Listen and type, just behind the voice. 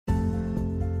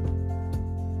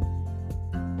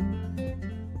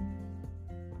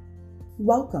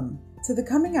Welcome to the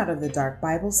Coming Out of the Dark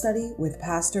Bible Study with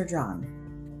Pastor John.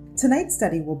 Tonight's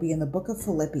study will be in the book of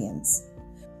Philippians.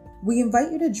 We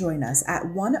invite you to join us at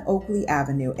 1 Oakley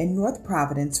Avenue in North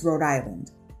Providence, Rhode Island.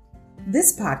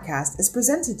 This podcast is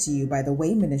presented to you by the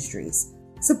Way Ministries,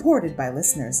 supported by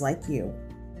listeners like you.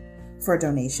 For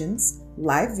donations,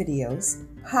 live videos,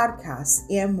 podcasts,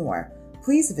 and more,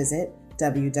 please visit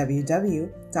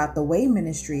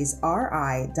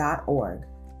www.thewayministriesri.org.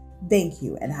 Thank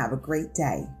you and have a great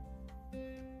day.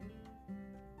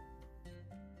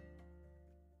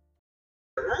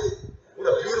 Right? What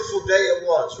a beautiful day it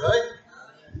was, right?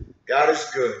 God is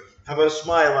good. How about a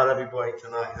smile at everybody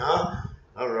tonight, huh?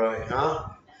 All right, huh?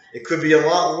 It could be a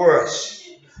lot worse.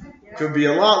 Could be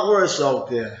a lot worse out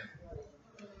there.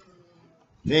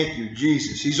 Thank you,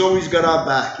 Jesus. He's always got our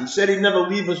back. He said he'd never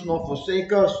leave us nor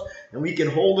forsake us, and we can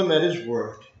hold him at his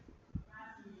word.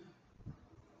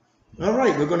 All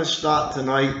right, we're going to start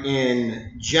tonight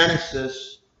in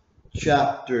Genesis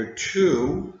chapter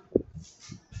 2.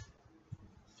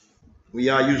 We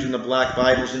are using the black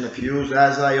Bibles in the pews.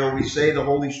 As I always say, the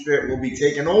Holy Spirit will be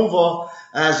taking over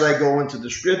as I go into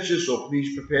the scriptures, so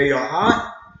please prepare your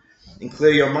heart and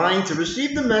clear your mind to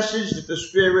receive the message that the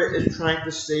Spirit is trying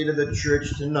to say to the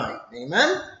church tonight.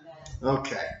 Amen?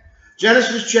 Okay.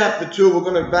 Genesis chapter 2, we're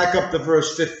going to back up to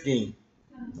verse 15.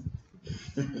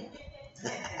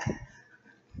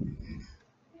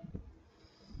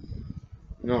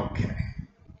 Okay.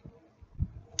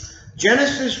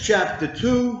 Genesis chapter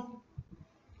 2,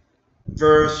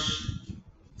 verse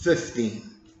 15.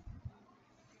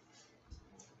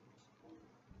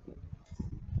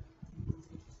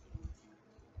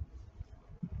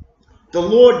 The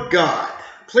Lord God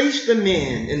placed the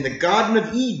man in the Garden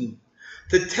of Eden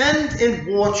to tend and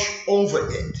watch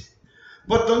over it.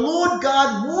 But the Lord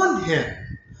God warned him,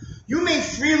 "You may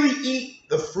freely eat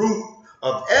the fruit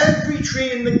of every tree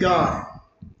in the garden,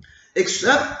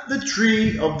 except the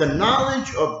tree of the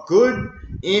knowledge of good and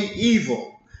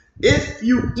evil. If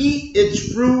you eat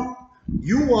its fruit,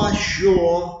 you are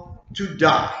sure to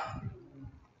die."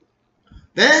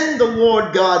 Then the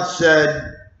Lord God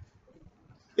said,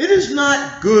 "It is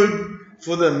not good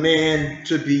for the man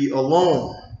to be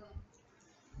alone."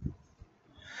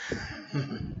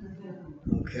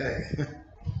 Okay.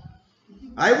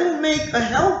 "I will make a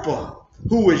helper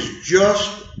who is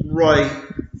just right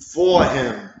for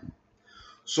him."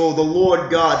 So the Lord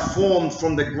God formed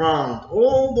from the ground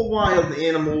all the wild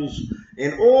animals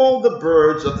and all the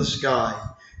birds of the sky.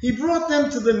 He brought them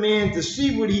to the man to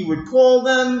see what he would call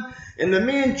them, and the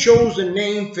man chose a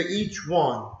name for each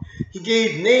one. He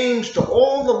gave names to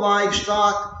all the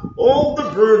livestock, all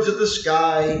the birds of the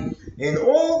sky, and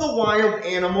all the wild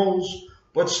animals,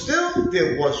 but still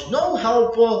there was no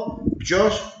helper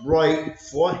just right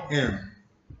for him.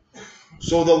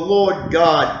 So the Lord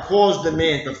God caused the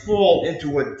man to fall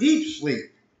into a deep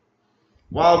sleep.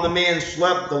 While the man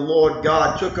slept, the Lord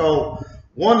God took out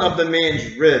one of the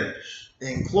man's ribs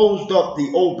and closed up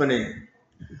the opening.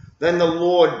 Then the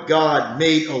Lord God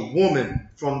made a woman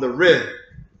from the rib,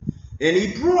 and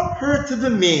he brought her to the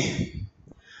man.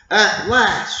 At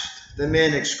last, the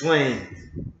man exclaimed,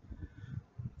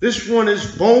 "This one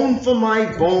is bone from my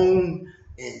bone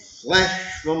and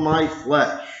flesh from my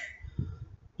flesh.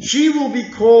 She will be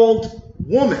called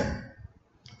woman,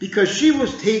 because she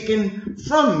was taken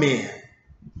from man."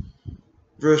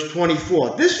 Verse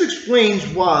 24. This explains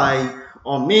why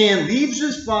a man leaves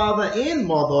his father and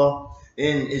mother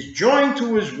and is joined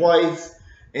to his wife,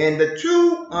 and the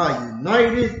two are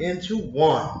united into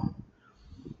one.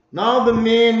 Now the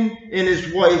man and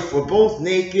his wife were both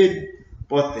naked,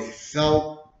 but they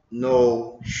felt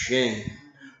no shame.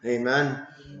 Amen.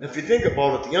 If you think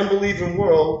about it, the unbelieving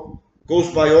world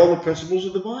goes by all the principles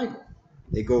of the Bible.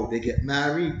 They get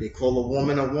married, they call a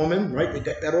woman, right? They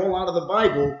got that all out of the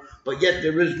Bible, but yet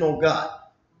there is no God.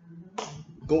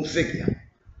 Go figure.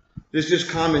 This is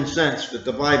common sense that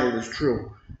the Bible is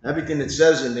true. Everything that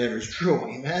says in there is true,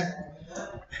 amen?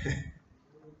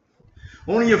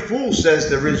 Only a fool says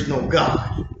there is no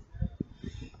God.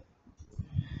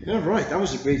 All right, that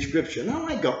was a great scripture. Now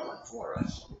I got one for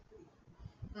us.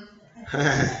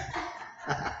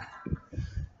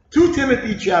 2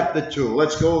 Timothy chapter 2.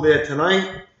 Let's go there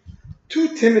tonight.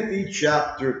 2 Timothy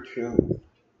chapter 2.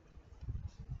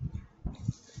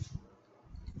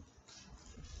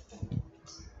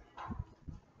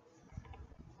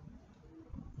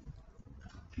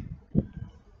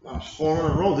 Wow, it's 4 in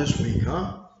a row this week,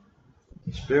 huh?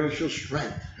 Spiritual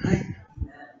strength, right?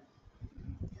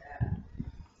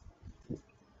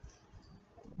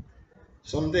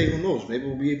 Someday, who knows? Maybe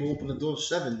we'll be able to open the door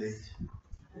 7 days.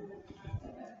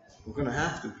 We're going to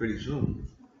have to pretty soon.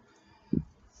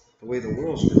 the way the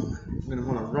world's going. I'm going to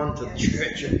want to run to the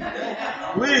church.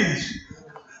 Please.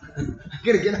 I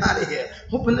got to get out of here.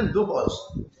 Open them doors.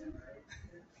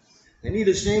 I need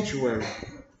a sanctuary.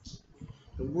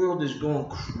 The world is going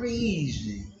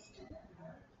crazy.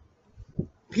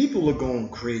 People are going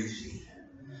crazy.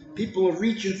 People are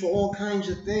reaching for all kinds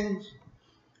of things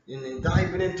and then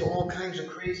diving into all kinds of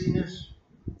craziness.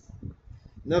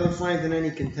 Never finding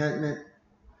any contentment,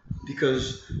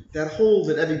 because that hole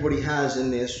that everybody has in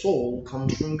their soul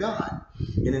comes from God.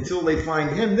 And until they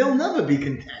find Him, they'll never be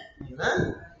content.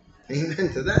 Amen?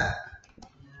 Amen to that.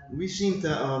 We seem to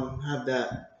have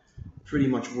that pretty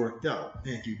much worked out.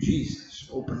 Thank you, Jesus.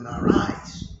 Open our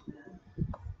eyes.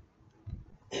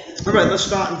 All right, let's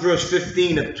start in verse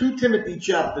 15 of 2 Timothy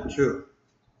chapter 2.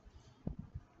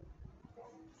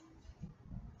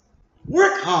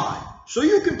 Work hard so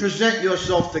you can present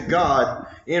yourself to God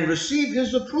and receive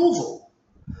His approval.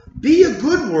 Be a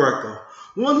good worker,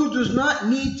 one who does not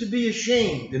need to be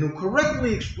ashamed and who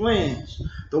correctly explains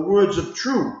the words of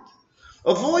truth.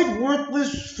 Avoid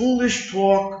worthless, foolish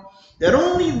talk that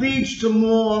only leads to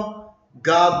more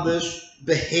godless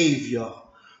behavior.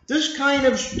 This kind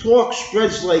of talk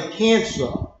spreads like cancer,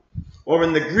 or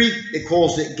in the Greek it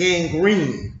calls it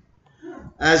gangrene,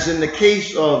 as in the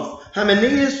case of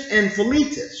Hymenaeus and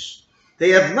Philetus. They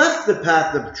have left the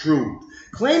path of truth,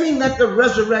 claiming that the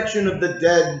resurrection of the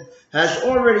dead has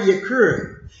already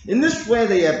occurred. In this way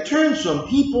they have turned some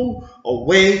people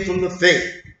away from the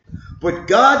faith. But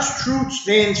God's truth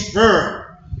stands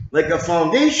firm, like a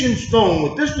foundation stone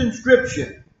with this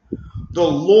inscription: the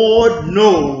Lord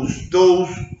knows those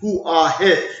who are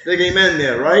His. Big amen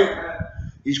there, right?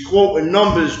 He's quoting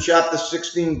Numbers chapter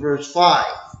 16, verse 5.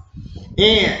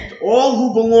 And all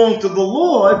who belong to the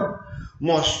Lord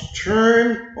must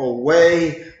turn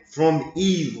away from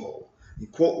evil. He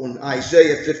quoting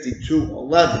Isaiah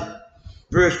 52:11.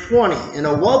 Verse 20, in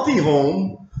a wealthy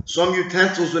home, some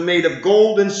utensils are made of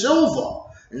gold and silver,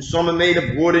 and some are made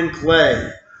of wood and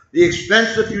clay. The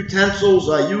expensive utensils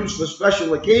are used for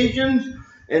special occasions,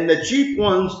 and the cheap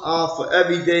ones are for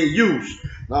everyday use.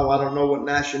 Now, I don't know what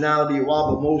nationality you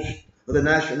are, but most of the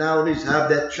nationalities have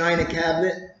that china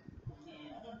cabinet.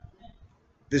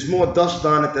 There's more dust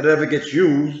on it than ever gets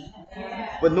used,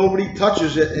 but nobody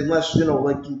touches it unless,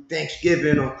 like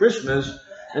Thanksgiving or Christmas,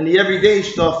 and the everyday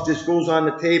stuff just goes on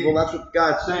the table. That's what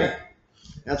God's saying.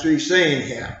 That's what He's saying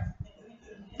here.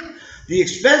 The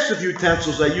expensive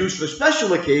utensils are used for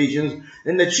special occasions,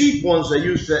 and the cheap ones are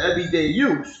used for everyday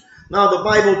use. Now, the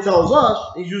Bible tells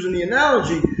us, He's using the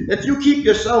analogy, if you keep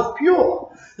yourself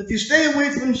pure, if you stay away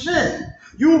from sin,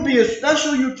 you will be a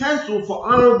special utensil for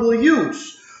honorable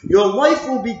use. Your life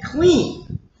will be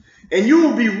clean, and you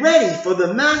will be ready for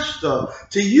the Master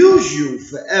to use you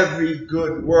for every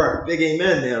good work. Big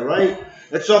amen there, right?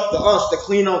 It's up to us to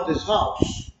clean out this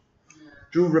house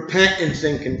through repentance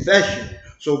and confession,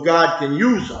 so God can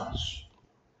use us.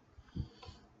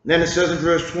 Then it says in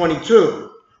verse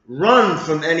 22, run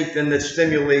from anything that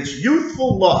stimulates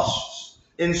youthful lusts.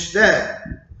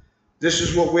 Instead, this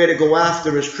is what we're to go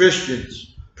after as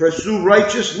Christians. Pursue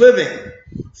righteous living,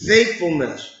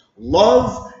 faithfulness,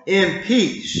 love, and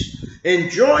peace.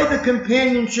 Enjoy the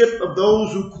companionship of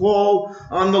those who call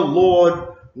on the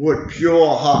Lord with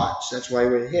pure hearts. That's why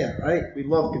we're here, right? We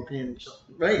love companionship,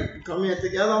 right? We come here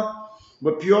together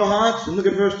with pure hearts. And look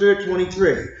at verse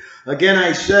 23. Again,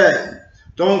 I say,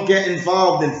 don't get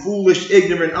involved in foolish,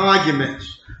 ignorant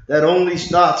arguments that only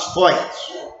starts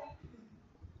fights.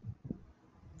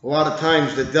 A lot of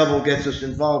times the devil gets us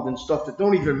involved in stuff that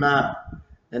don't even matter,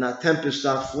 and our tempers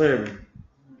start flaring,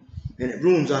 and it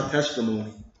ruins our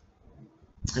testimony.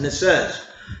 And it says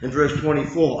in verse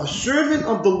 24, a servant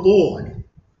of the Lord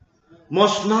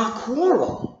must not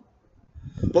quarrel,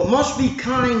 but must be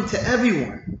kind to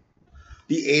everyone,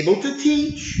 be able to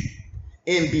teach,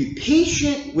 and be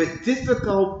patient with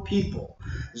difficult people.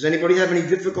 Does anybody have any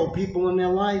difficult people in their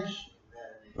lives?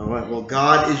 All right, well,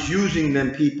 God is using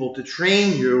them people to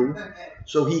train you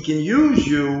so He can use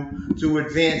you to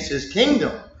advance His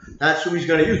kingdom. That's who He's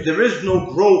going to use. There is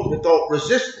no growth without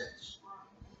resistance.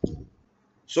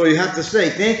 So you have to say,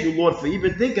 thank you, Lord, for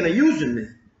even thinking of using me.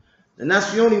 And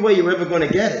that's the only way you're ever going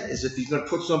to get it, is if He's going to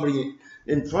put somebody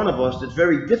in front of us that's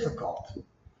very difficult.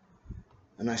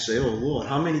 And I say, oh, Lord,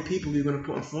 how many people are you going to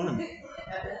put in front of me?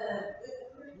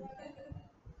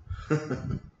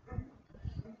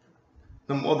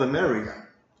 The more the merrier.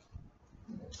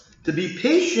 To be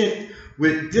patient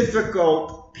with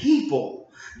difficult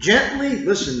people. Gently,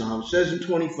 listen now, it says in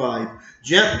 25,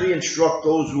 gently instruct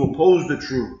those who oppose the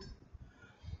truth.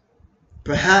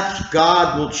 Perhaps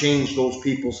God will change those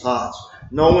people's hearts,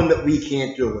 knowing that we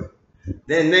can't do it.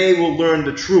 then they will learn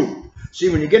the truth. See,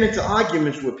 when you get into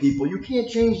arguments with people, you can't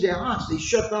change their hearts. They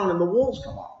shut down and the walls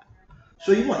come up.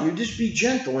 So you just be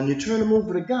gentle and you turn them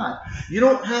over to God. You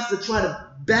don't have to try to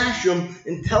bash them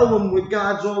and tell them what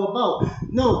God's all about.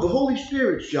 No, the Holy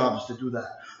Spirit's job is to do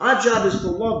that. Our job is to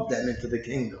love them into the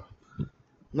kingdom,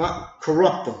 not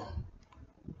corrupt them.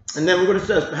 And then look what it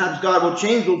says. Perhaps God will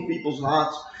change those people's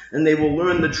hearts and they will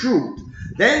learn the truth.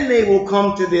 Then they will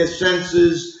come to their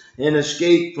senses and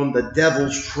escape from the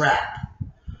devil's trap.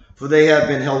 For they have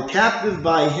been held captive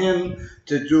by him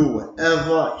to do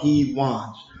whatever he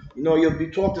wants. You know, you'll be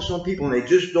talking to some people and they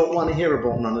just don't want to hear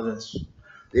about none of this.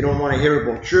 They don't want to hear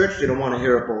about church. They don't want to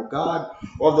hear about God.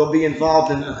 Or they'll be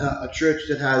involved in a church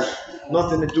that has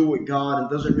nothing to do with God and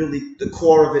doesn't really, the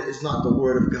core of it is not the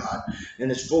word of God. And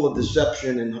it's full of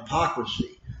deception and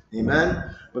hypocrisy.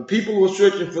 Amen? But people who are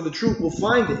searching for the truth will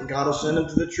find it. And God will send them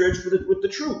to the church with the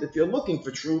truth. If you're looking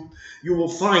for truth, you will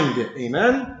find it.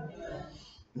 Amen?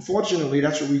 Unfortunately,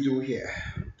 that's what we do here.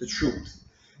 The truth.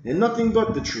 And nothing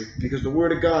but the truth. Because the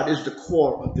word of God is the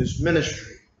core of this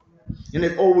ministry. And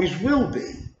it always will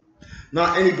be.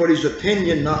 Not anybody's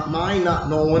opinion, not mine, not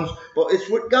no one's. But it's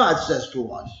what God says to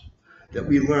us that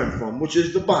we learn from, which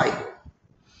is the Bible.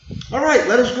 All right,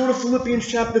 let us go to Philippians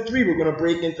chapter 3. We're going to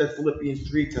break into Philippians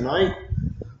 3 tonight.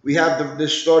 We have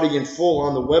this study in full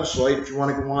on the website. If you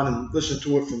want to go on and listen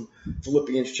to it from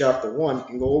Philippians chapter 1, you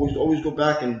can always go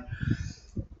back and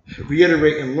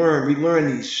reiterate and learn. We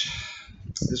learn these.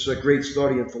 This is a great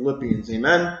study in Philippians.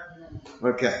 Amen?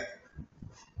 Okay.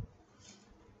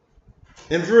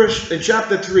 In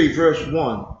chapter 3, verse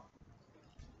 1.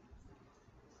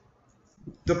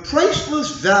 The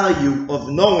priceless value of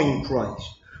knowing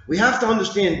Christ. We have to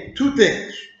understand two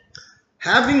things.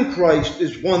 Having Christ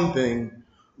is one thing.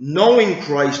 Knowing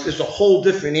Christ is a whole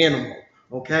different animal.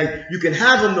 Okay? You can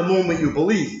have him the moment you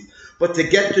believe. But to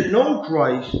get to know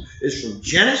Christ is from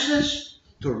Genesis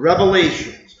to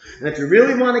Revelations. And if you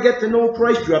really want to get to know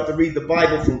Christ, you have to read the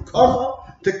Bible from cover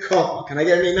to cover. Can I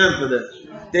get an amen for this?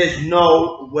 There's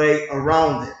no way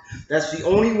around it. That's the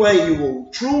only way you will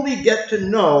truly get to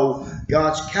know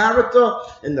God's character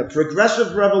and the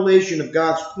progressive revelation of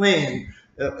God's plan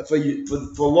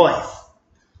for life.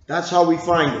 That's how we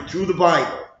find it, through the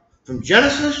Bible. From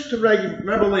Genesis to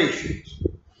Revelations.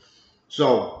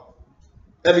 So,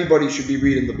 everybody should be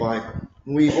reading the Bible.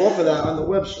 And we offer that on the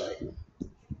website.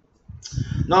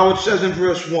 Now it says in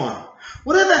verse 1,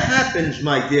 whatever happens,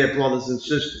 my dear brothers and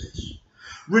sisters,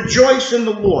 rejoice in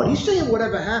the Lord. He's saying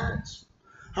whatever happens.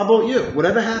 How about you?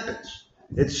 Whatever happens.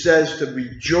 It says to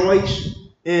rejoice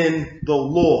in the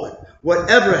Lord.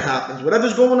 Whatever happens,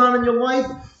 whatever's going on in your life,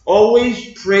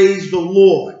 always praise the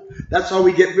Lord. That's how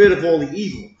we get rid of all the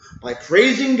evil. By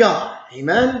praising God.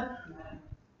 Amen?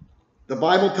 The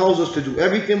Bible tells us to do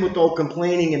everything without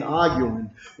complaining and arguing.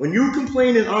 When you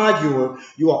complain and argue,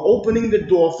 you are opening the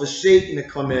door for Satan to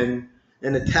come in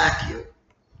and attack you.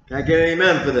 Can I get an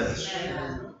amen for this?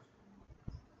 Amen.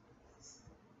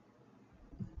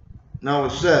 Now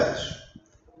it says,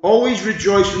 always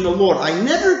rejoice in the Lord. I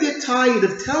never get tired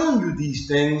of telling you these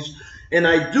things, and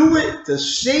I do it to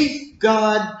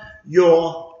safeguard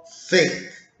your faith.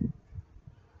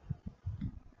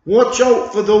 Watch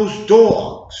out for those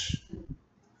dogs,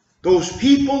 those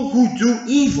people who do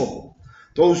evil,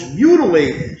 those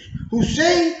mutilators who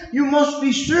say you must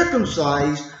be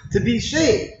circumcised to be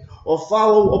saved or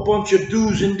follow a bunch of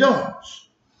do's and don'ts.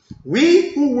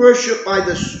 We who worship by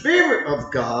the Spirit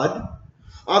of God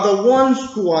are the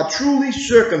ones who are truly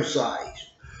circumcised.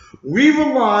 We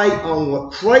rely on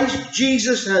what Christ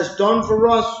Jesus has done for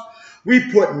us.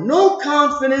 We put no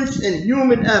confidence in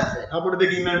human effort. How about a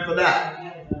big amen for that?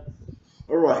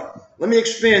 All right, let me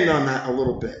expand on that a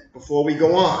little bit before we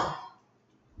go on.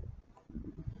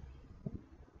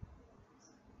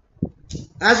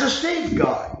 As a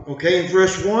safeguard, okay, in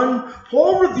verse 1,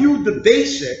 Paul reviewed the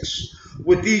basics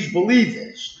with these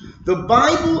believers. The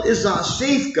Bible is our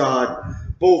safeguard,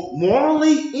 both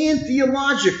morally and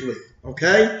theologically,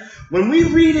 okay? When we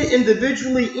read it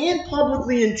individually and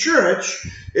publicly in church,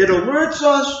 it alerts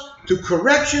us to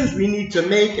corrections we need to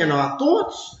make in our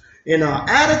thoughts, in our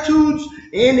attitudes,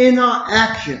 and in our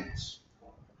actions.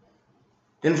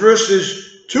 In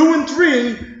verses 2 and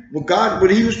 3,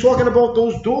 when he was talking about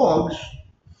those dogs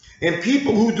and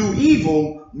people who do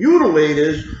evil,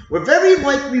 mutilators, were very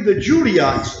likely the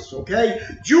Judaizers, okay?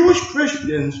 Jewish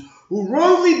Christians who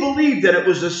wrongly believed that it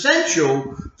was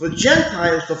essential for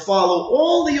Gentiles to follow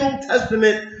all the Old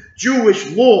Testament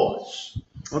Jewish laws,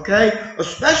 okay?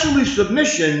 Especially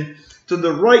submission to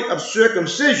the rite of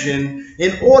circumcision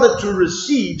in order to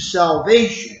receive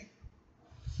salvation.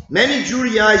 Many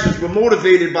Judaizers were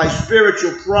motivated by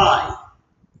spiritual pride.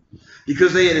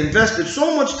 because they had invested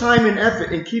so much time and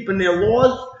effort in keeping their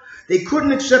laws, they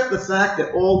couldn't accept the fact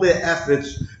that all their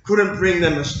efforts couldn't bring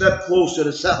them a step closer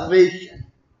to salvation.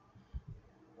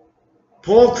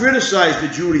 Paul criticized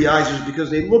the Judaizers because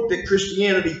they looked at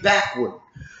Christianity backward,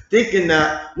 thinking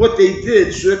that what they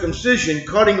did, circumcision,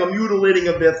 cutting or mutilating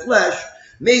of their flesh,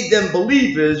 made them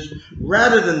believers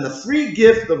rather than the free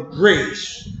gift of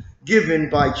grace given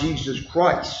by Jesus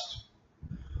Christ.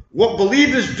 What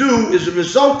believers do is a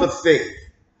result of faith,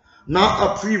 not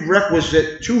a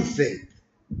prerequisite to faith.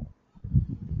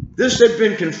 This had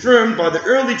been confirmed by the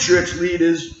early church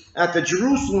leaders at the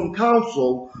Jerusalem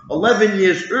Council 11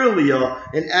 years earlier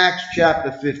in Acts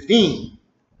chapter 15.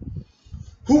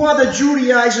 Who are the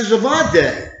Judaizers of our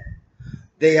day?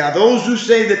 They are those who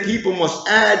say that people must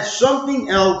add something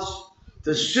else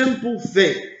to simple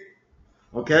faith.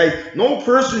 Okay? No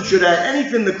person should add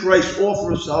anything to Christ's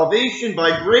offer of salvation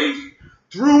by grace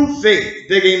through faith.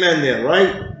 Big amen there,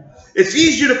 right? It's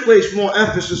easier to place more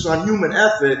emphasis on human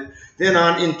effort than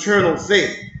on internal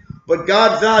faith. But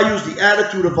God values the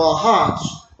attitude of our hearts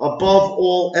above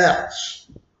all else.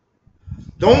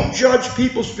 Don't judge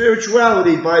people's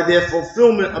spirituality by their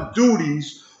fulfillment of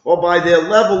duties or by their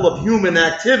level of human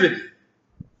activity.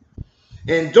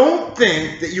 And don't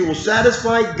think that you will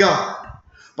satisfy God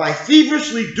by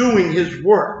feverishly doing his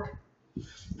work.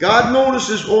 God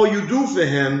notices all you do for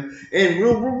him and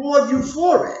will reward you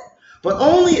for it, but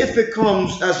only if it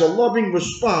comes as a loving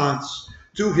response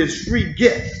to his free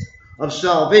gift of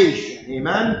salvation.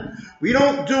 Amen? We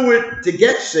don't do it to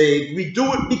get saved. We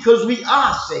do it because we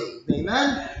are saved.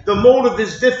 Amen? The motive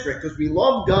is different because we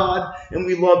love God and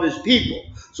we love his people.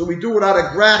 So we do it out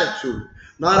of gratitude,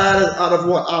 not out of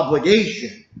what?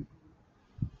 Obligation.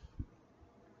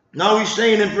 Now he's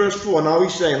saying in verse 4. Now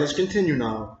he's saying, let's continue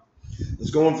now.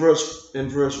 Let's go in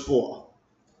verse 4.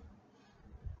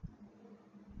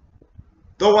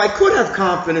 Though I could have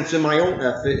confidence in my own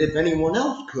effort if anyone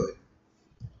else could.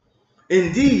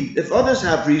 Indeed, if others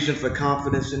have reason for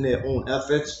confidence in their own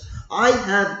efforts, I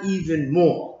have even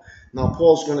more. Now,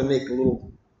 Paul's going to make a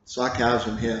little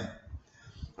sarcasm here.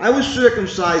 I was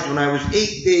circumcised when I was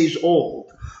 8 days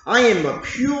old. I am a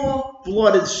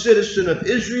pure-blooded citizen of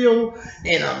Israel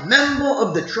and a member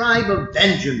of the tribe of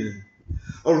Benjamin.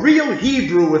 A real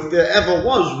Hebrew if there ever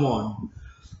was one.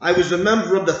 I was a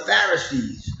member of the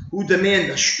Pharisees who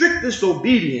demand the strictest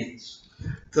obedience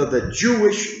to the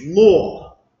Jewish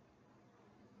law.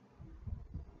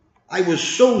 I was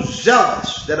so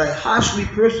zealous that I harshly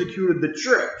persecuted the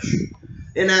church.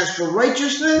 And as for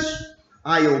righteousness,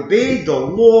 I obeyed the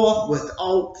law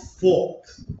without fault.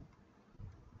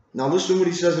 Now listen what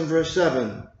he says in verse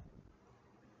 7.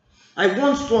 I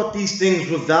once thought these things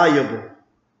were valuable,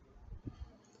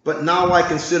 but now I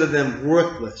consider them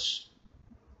worthless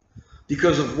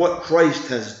because of what Christ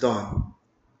has done.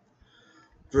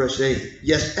 Verse 8.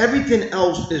 Yes, everything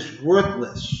else is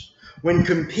worthless when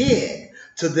compared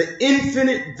to the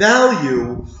infinite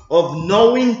value of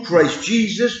knowing Christ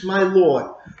Jesus, my Lord.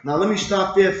 Now let me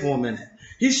stop there for a minute.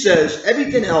 He says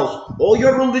everything else, all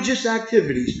your religious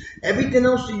activities, everything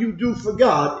else that you do for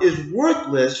God is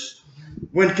worthless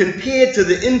when compared to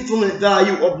the infinite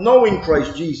value of knowing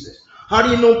Christ Jesus. How do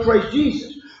you know Christ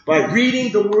Jesus? By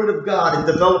reading the Word of God and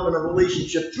developing a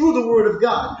relationship through the Word of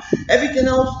God. Everything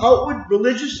else outward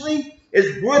religiously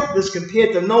is worthless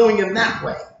compared to knowing him that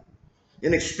way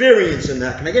and experiencing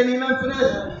that. Can I get an amen for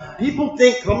that? People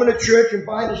think coming to church and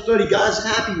Bible study, God's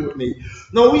happy with me.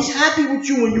 No, he's happy with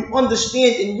you when you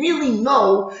understand and really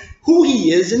know who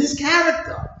he is and his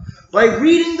character. By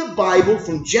reading the Bible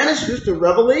from Genesis to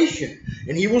Revelation.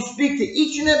 And he will speak to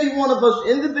each and every one of us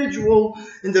individual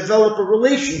and develop a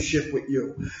relationship with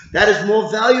you. That is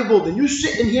more valuable than you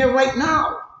sitting here right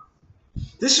now.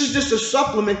 This is just a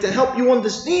supplement to help you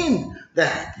understand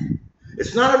that.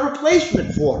 It's not a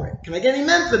replacement for it. Can I get an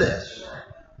amen for this?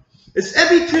 It's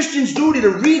every Christian's duty to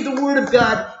read the Word of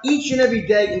God each and every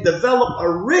day and develop a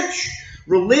rich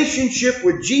relationship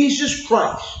with Jesus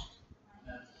Christ.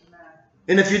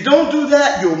 And if you don't do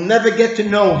that, you'll never get to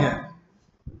know him.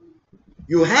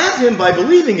 You have him by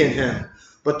believing in him.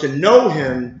 But to know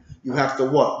him, you have to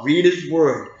what? Read his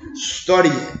word, study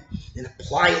it, and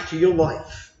apply it to your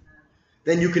life.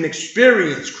 Then you can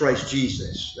experience Christ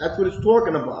Jesus. That's what it's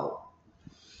talking about.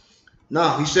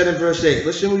 Now, he said in verse 8,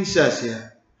 listen what he says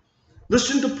here.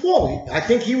 Listen to Paul. I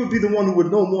think he would be the one who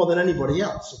would know more than anybody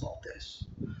else about this.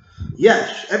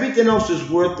 Yes, everything else is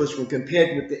worthless when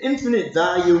compared with the infinite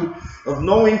value of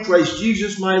knowing Christ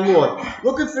Jesus my Lord.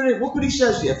 Look what he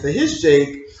says here. For his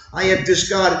sake, I have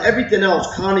discarded everything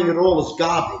else, counting it all as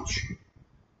garbage,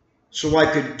 so I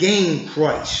could gain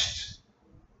Christ.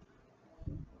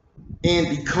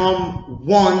 and become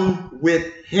one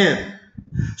with him.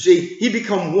 See, he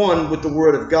become one with the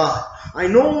word of God. I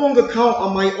no longer count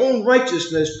on my own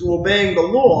righteousness through obeying the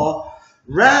law.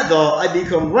 Rather, I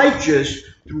become righteous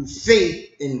through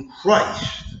faith in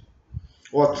Christ,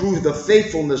 or through the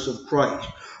faithfulness of Christ.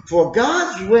 For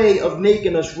God's way of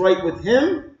making us right with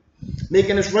him,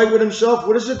 making us right with himself,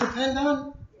 what does it depend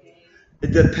on?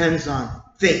 It depends on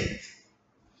faith.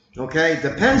 Okay? It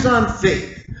depends on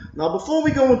faith. Now, before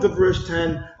we go into verse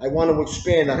 10, I want to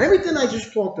expand on everything I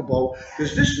just talked about,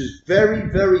 because this is very,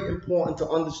 very important to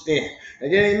understand.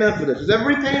 And get amen for this. Is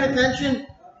everybody paying attention?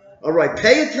 All right,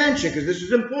 pay attention, because this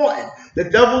is important. The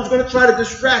devil's going to try to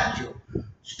distract you.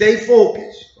 Stay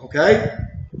focused, okay?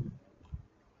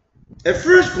 At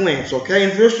first glance, okay,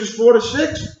 in verses 4 to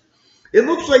 6, it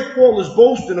looks like Paul is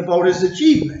boasting about his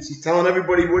achievements. He's telling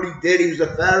everybody what he did. He was a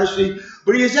Pharisee,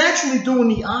 but he is actually doing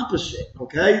the opposite,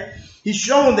 okay? He's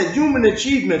showing that human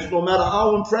achievements, no matter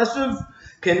how impressive,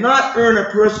 cannot earn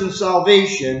a person's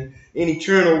salvation in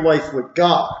eternal life with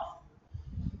God.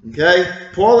 Okay?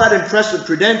 Paul had impressive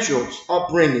credentials,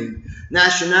 upbringing,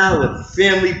 nationality,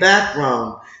 family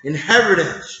background,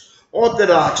 inheritance,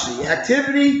 orthodoxy,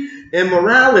 activity, and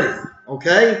morality.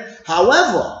 Okay?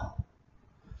 However,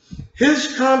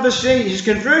 his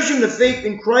conversion to faith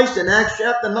in Christ in Acts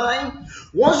chapter 9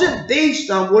 wasn't based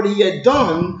on what he had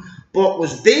done, but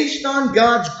was based on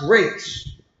God's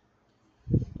grace.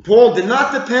 Paul did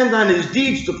not depend on his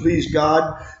deeds to please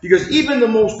God, because even the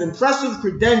most impressive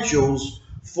credentials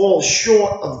fall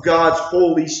short of God's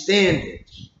holy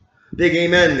standards. Big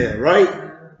amen there,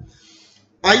 right?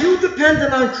 Are you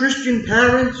dependent on Christian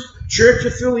parents, church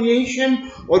affiliation,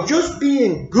 or just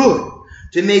being good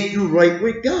to make you right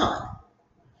with God?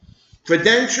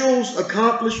 Credentials,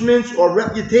 accomplishments, or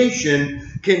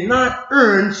reputation cannot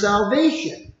earn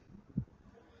salvation.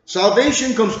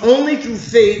 Salvation comes only through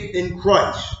faith in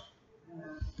Christ.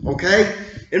 Okay?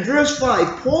 In verse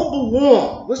 5, Paul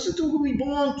belonged. Listen to who he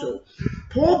belonged to.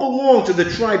 Paul belonged to the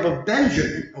tribe of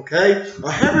Benjamin. Okay?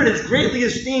 A heritage greatly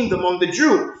esteemed among the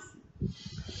Jews.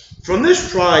 From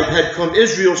this tribe had come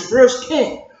Israel's first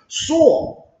king,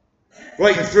 Saul.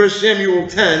 Right in 1 Samuel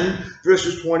 10,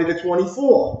 verses 20 to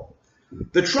 24.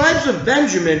 The tribes of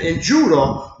Benjamin and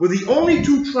Judah were the only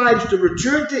two tribes to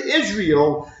return to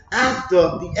Israel after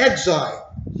the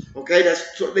exile. Okay,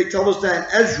 they tell us that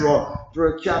in Ezra,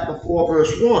 chapter 4,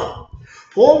 verse 1.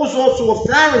 Paul was also a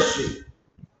Pharisee,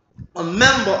 a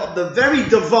member of the very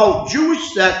devout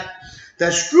Jewish sect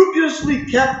that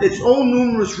scrupulously kept its own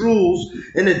numerous rules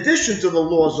in addition to the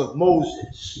laws of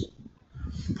Moses.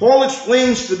 Paul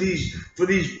explains for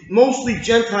these mostly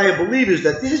Gentile believers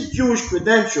that his Jewish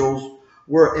credentials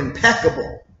were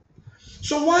impeccable.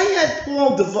 So why had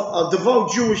Paul, a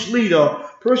devout Jewish leader,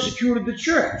 persecuted the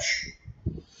church?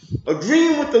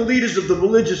 Agreeing with the leaders of the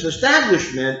religious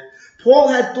establishment, Paul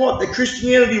had thought that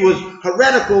Christianity was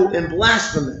heretical and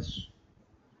blasphemous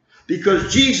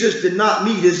because Jesus did not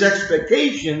meet his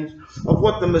expectations of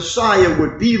what the Messiah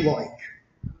would be like.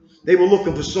 They were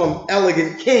looking for some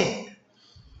elegant king.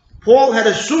 Paul had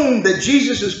assumed that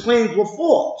Jesus' claims were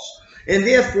false and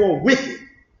therefore wicked.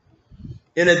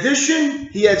 In addition,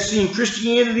 he had seen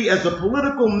Christianity as a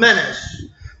political menace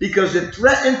because it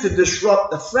threatened to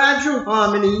disrupt the fragile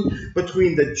harmony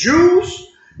between the Jews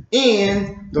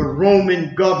and the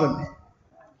Roman government.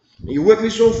 Are you with me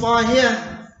so far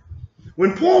here?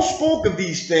 When Paul spoke of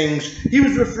these things, he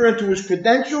was referring to his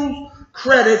credentials,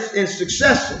 credits, and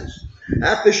successes.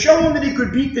 After showing that he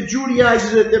could beat the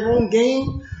Judaizers at their own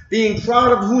game, being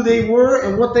proud of who they were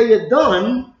and what they had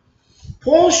done,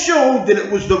 Paul showed that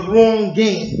it was the wrong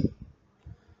game.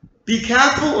 Be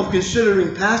careful of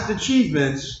considering past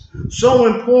achievements so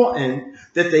important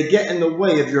that they get in the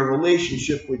way of your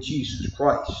relationship with Jesus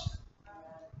Christ.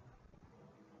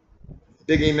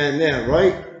 Big amen there,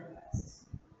 right?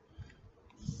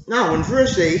 Now, in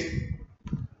verse 8,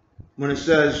 when it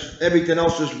says everything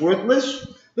else is worthless,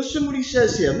 listen what he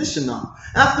says here. Listen now.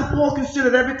 After Paul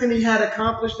considered everything he had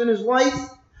accomplished in his life,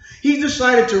 he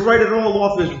decided to write it all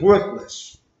off as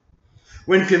worthless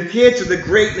when compared to the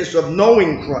greatness of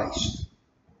knowing Christ.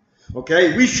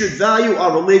 Okay, we should value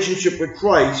our relationship with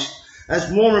Christ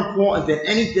as more important than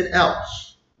anything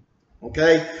else.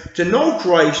 Okay, to know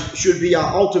Christ should be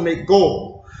our ultimate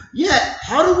goal. Yet,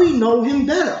 how do we know him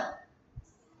better?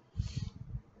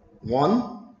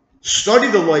 1, study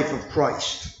the life of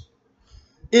Christ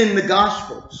in the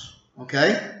Gospels.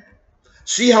 Okay?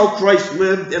 See how Christ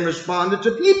lived and responded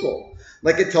to people,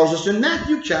 like it tells us in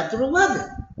Matthew chapter 11.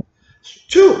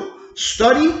 2,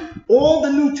 study all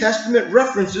the New Testament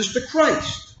references to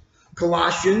Christ.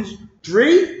 Colossians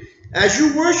 3 As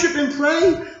you worship and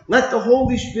pray, let the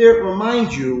Holy Spirit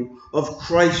remind you of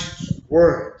Christ's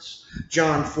words.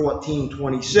 John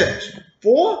 14:26.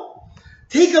 4.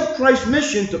 Take up Christ's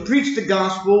mission to preach the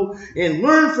gospel and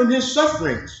learn from his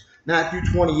sufferings. Matthew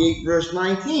 28, verse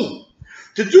 19.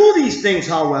 To do these things,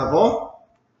 however,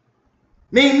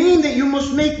 may mean that you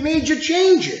must make major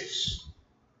changes,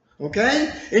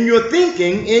 okay, in your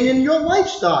thinking and in your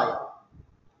lifestyle.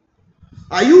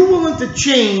 Are you willing to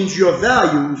change your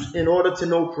values in order to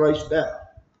know Christ better?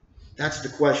 That's the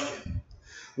question.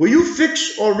 Will you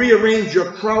fix or rearrange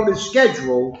your crowded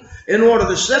schedule in order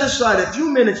to set aside a few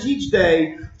minutes each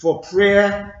day for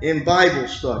prayer and Bible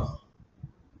study?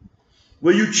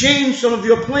 Will you change some of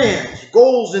your plans,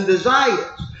 goals, and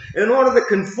desires in order to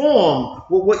conform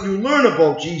with what you learn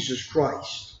about Jesus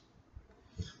Christ?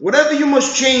 Whatever you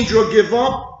must change or give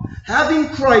up, having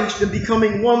Christ and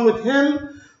becoming one with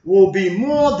him will be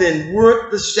more than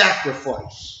worth the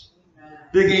sacrifice.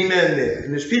 Big amen there.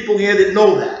 And there's people here that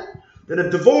know that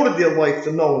have devoted their life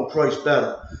to knowing Christ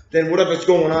better than whatever's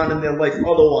going on in their life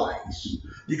otherwise.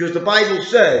 Because the Bible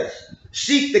says,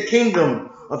 seek the kingdom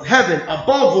of heaven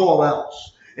above all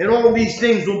else, and all these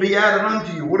things will be added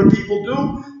unto you. What do people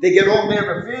do? They get all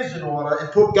their affairs in order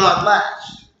and put God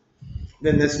last.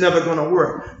 Then that's never going to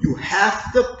work. You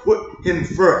have to put him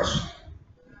first.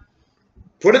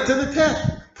 Put it to the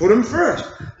test. Put him first.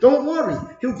 Don't worry.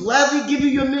 He'll gladly give you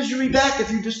your misery back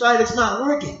if you decide it's not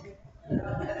working.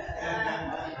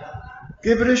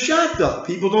 Give it a shot, though.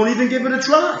 People don't even give it a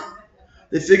try.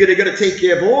 They figure they're going to take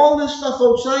care of all this stuff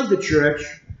outside the church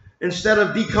instead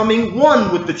of becoming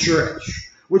one with the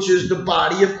church, which is the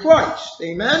body of Christ.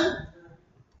 Amen?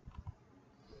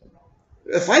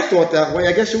 If I thought that way,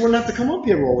 I guess I wouldn't have to come up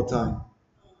here all the time.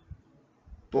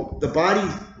 But the body,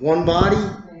 one body,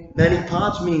 many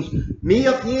parts means me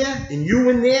up here and you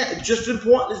in there. It's just as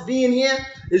important as being here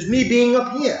is me being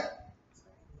up here.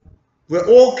 We're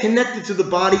all connected to the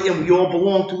body and we all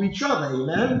belong to each other.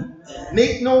 Amen?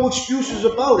 Make no excuses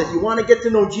about it. You want to get to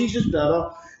know Jesus better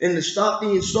and to stop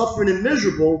being suffering and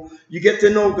miserable, you got to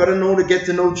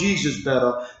know Jesus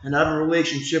better and have a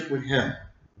relationship with him.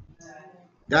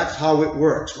 That's how it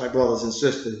works, my brothers and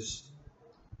sisters.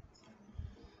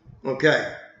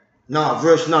 Okay. Now,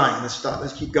 verse 9.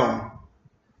 Let's keep going.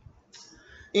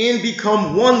 And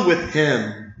become one with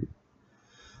him.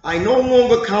 I no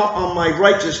longer count on my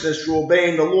righteousness through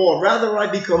obeying the law. Rather, I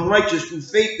become righteous through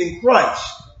faith in Christ.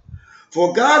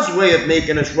 For God's way of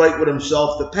making us right with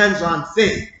himself depends on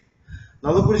faith.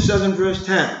 Now look what it says in verse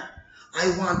 10.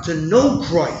 I want to know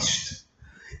Christ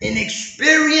and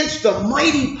experience the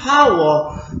mighty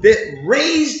power that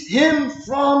raised him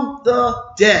from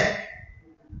the dead.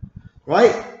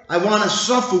 Right? I want to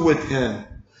suffer with him,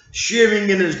 sharing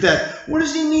in his death. What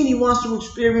does he mean he wants to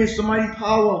experience the mighty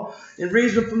power and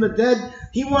raise him from the dead?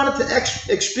 He wanted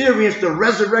to experience the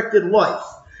resurrected life,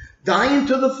 dying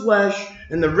to the flesh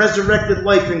and the resurrected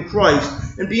life in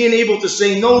Christ and being able to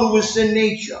say no to his sin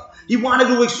nature. He wanted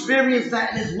to experience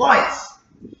that in his life.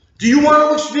 Do you want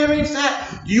to experience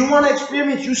that? Do you want to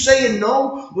experience you saying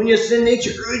no when your sin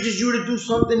nature urges you to do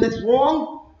something that's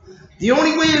wrong? The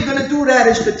only way you're going to do that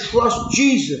is to trust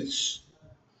Jesus.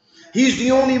 He's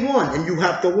the only one. And you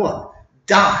have to what?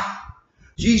 Die.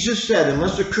 Jesus said,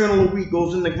 unless a kernel of wheat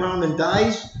goes in the ground and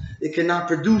dies, it cannot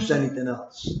produce anything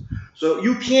else. So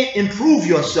you can't improve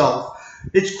yourself.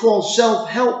 It's called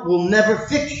self-help will never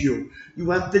fix you.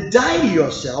 You have to die to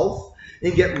yourself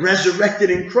and get resurrected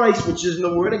in Christ, which is in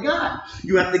the Word of God.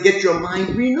 You have to get your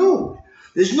mind renewed.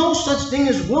 There's no such thing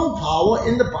as willpower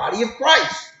in the body of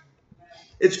Christ.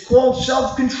 It's called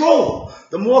self-control.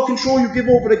 The more control you give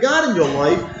over to God in your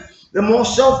life, the more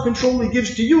self-control he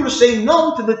gives to you to say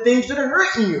no to the things that are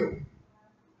hurting you.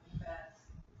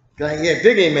 Okay, yeah,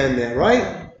 big amen there,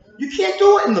 right? You can't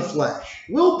do it in the flesh.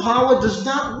 Willpower does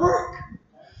not work.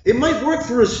 It might work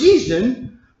for a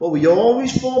season, but we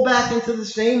always fall back into the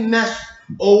same mess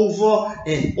over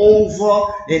and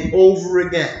over and over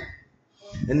again.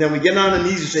 And then we get on our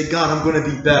knees and say, God, I'm going to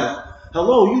be better.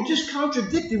 Hello, you just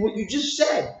contradicted what you just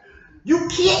said. You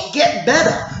can't get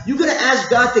better. You're going to ask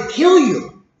God to kill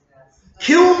you.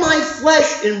 Kill my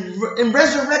flesh and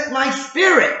resurrect my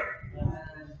spirit.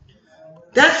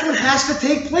 That's what has to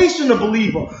take place in a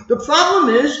believer. The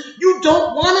problem is you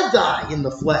don't want to die in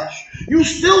the flesh. You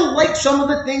still like some of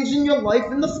the things in your life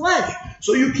in the flesh.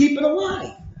 So you keep it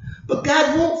alive. But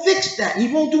God won't fix that.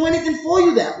 He won't do anything for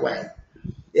you that way.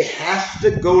 It has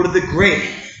to go to the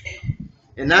grave.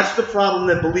 And that's the problem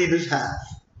that believers have.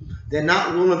 They're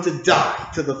not willing to die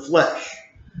to the flesh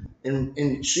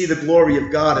and see the glory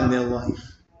of God in their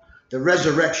life. The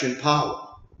resurrection power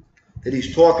that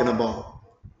he's talking about.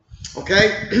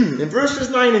 Okay? In verses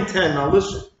 9 and 10, now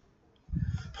listen.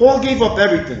 Paul gave up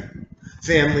everything.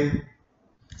 Family,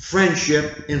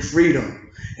 friendship, and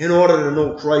freedom in order to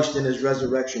know Christ and his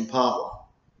resurrection power.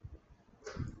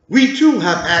 We too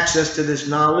have access to this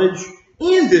knowledge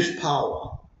and this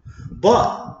power,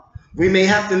 but we may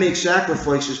have to make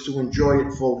sacrifices to enjoy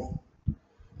it fully.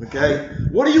 Okay?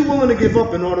 What are you willing to give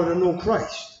up in order to know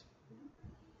Christ?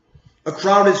 A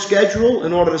crowded schedule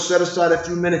in order to set aside a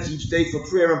few minutes each day for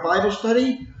prayer and Bible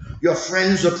study? Your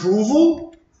friends'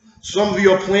 approval? Some of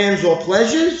your plans or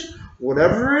pleasures?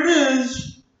 Whatever it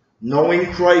is,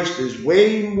 knowing Christ is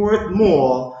way worth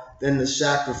more than the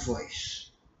sacrifice.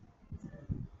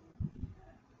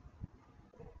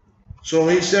 So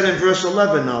he said in verse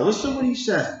 11 now, listen what he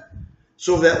said.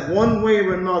 So that one way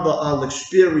or another I'll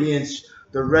experience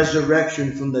the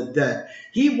resurrection from the dead.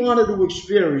 He wanted to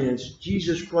experience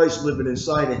Jesus Christ living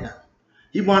inside of him.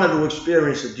 He wanted to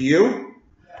experience it. Do you?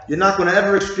 You're not going to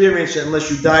ever experience it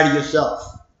unless you die to yourself.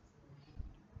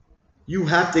 You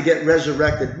have to get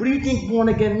resurrected. What do you think born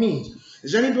again means?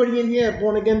 Is anybody in here a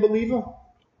born again believer?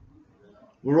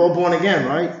 We're all born again,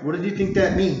 right? What do you think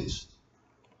that means?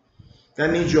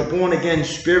 That means you're born again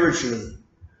spiritually.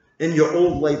 And your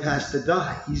old life has to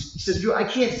die. He says, I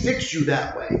can't fix you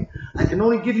that way. I can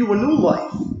only give you a new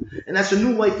life. And that's a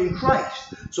new life in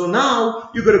Christ. So now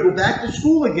you're going to go back to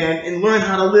school again and learn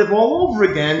how to live all over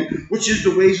again, which is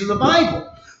the ways of the Bible.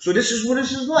 So this is what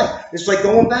this is like. It's like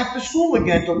going back to school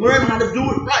again to learn how to do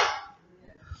it right.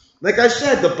 Like I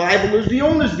said, the Bible is the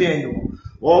owner's manual.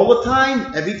 All the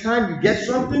time, every time you get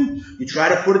something, you try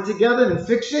to put it together and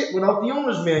fix it without the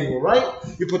owner's manual, right?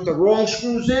 You put the wrong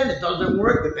screws in, it doesn't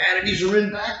work, the batteries are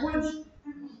in backwards.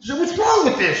 You say, what's wrong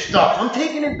with this stuff? I'm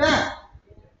taking it back.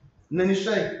 And then you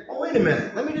say, oh, wait a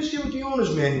minute, let me just see what the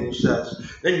owner's manual says.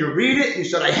 Then you read it, and you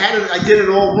said, I did it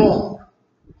all wrong.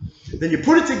 Then you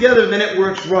put it together, and then it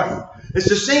works right. It's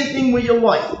the same thing with your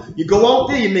life. You go out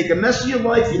there, you make a mess of your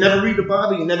life, you never read the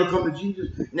Bible, you never come to Jesus,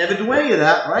 you never do any of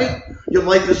that, right? Your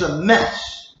life is a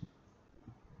mess.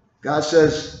 God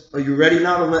says, are you ready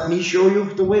now to let me show you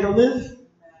the way to live?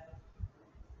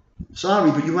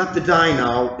 Sorry, but you have to die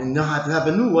now and you have to have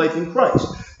a new life in Christ.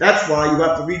 That's why you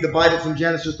have to read the Bible from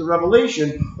Genesis to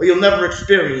Revelation or you'll never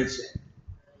experience it.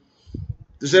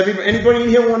 Does anybody in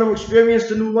here want to experience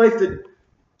the new life that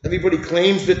everybody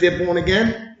claims that they're born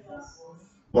again?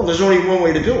 Well, there's only one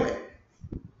way to do it.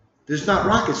 There's not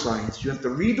rocket science. You have to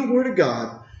read the Word of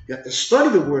God. You have to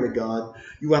study the Word of God.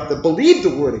 You have to believe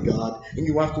the Word of God. And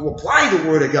you have to apply the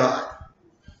Word of God.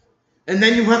 And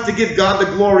then you have to give God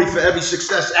the glory for every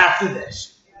success after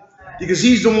this. Because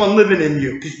He's the one living in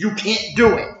you. Because you can't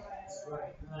do it.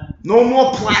 No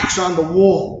more plaques on the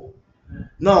wall.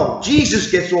 No,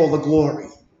 Jesus gets all the glory.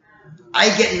 I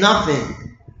get nothing.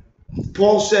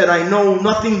 Paul said, I know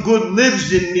nothing good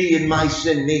lives in me in my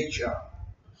sin nature.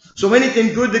 So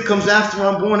anything good that comes after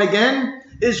I'm born again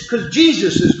is because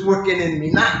Jesus is working in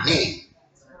me, not me.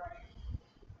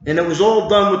 And it was all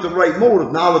done with the right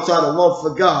motive. Now it's out of love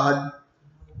for God,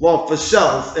 love for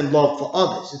self, and love for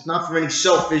others. It's not for any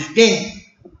selfish gain.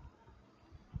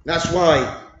 That's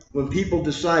why when people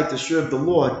decide to serve the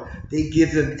Lord, they give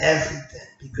Him everything.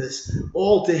 Because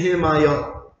all to Him I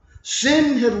owe.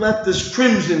 Sin had left this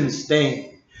crimson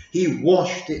stain. He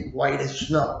washed it white as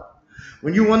snow.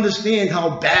 When you understand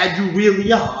how bad you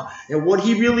really are and what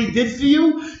He really did for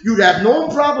you, you'd have no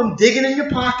problem digging in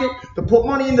your pocket to put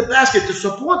money in the basket to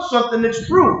support something that's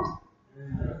true.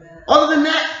 Other than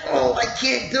that, oh, I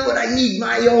can't do it. I need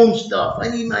my own stuff. I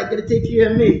got to take care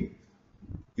of me.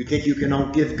 You think you can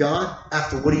outgive God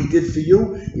after what He did for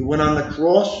you? He went on the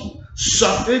cross,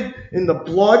 suffered in the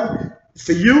blood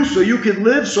for you so you can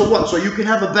live. So what? So you can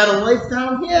have a better life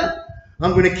down here?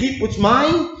 I'm going to keep what's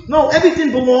mine? No,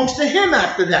 everything belongs to Him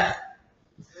after that.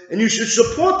 And you should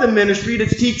support the ministry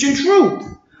that's teaching truth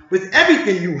with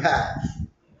everything you have.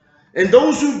 And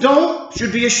those who don't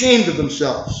should be ashamed of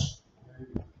themselves.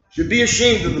 Should be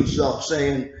ashamed of themselves,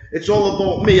 saying, it's all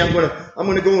about me. I'm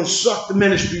going to go and suck the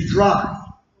ministry dry.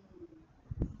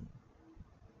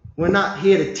 We're not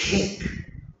here to take.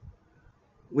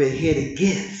 We're here to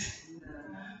give.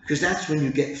 Because that's when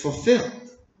you get fulfilled.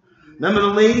 Remember the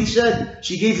lady said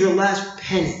she gave her last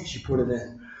penny. She put it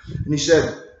in. And he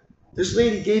said, this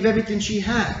lady gave everything she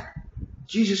had.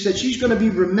 Jesus said she's going to be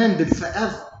remembered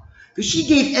forever. Because she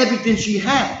gave everything she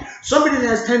had. Somebody that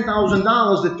has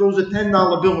 $10,000 that throws a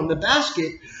 $10 bill in the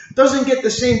basket doesn't get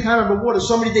the same kind of reward as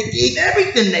somebody that gave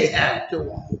everything they had to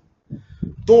them.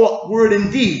 Thought, word,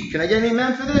 and deed. Can I get an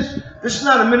amen for this? This is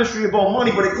not a ministry about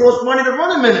money, but it costs money to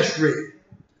run a ministry.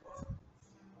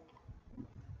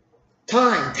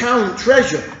 Time, talent,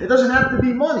 treasure. It doesn't have to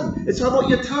be money. It's how about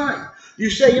your time. You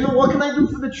say, you know, what can I do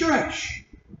for the church?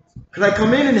 Can I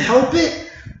come in and help it?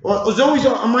 Or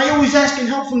am I always asking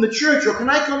help from the church? Or can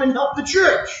I come and help the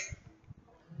church?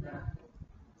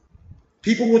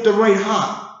 People with the right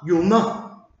heart, you'll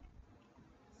know.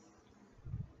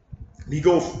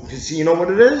 See, you know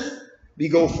what it is? We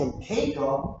go from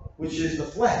taker, which is the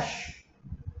flesh,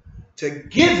 to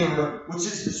giver, which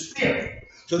is the spirit.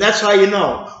 So that's how you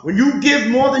know. When you give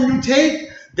more than you take,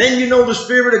 then you know the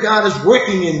Spirit of God is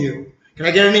working in you. Can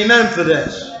I get an amen for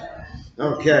this?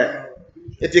 Okay.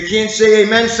 If you can't say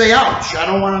amen, say ouch. I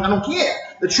don't care.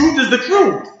 The truth is the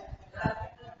truth.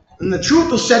 And the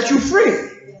truth will set you free.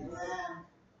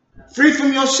 Free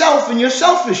from yourself and your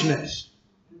selfishness.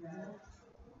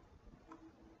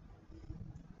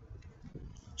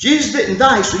 Jesus didn't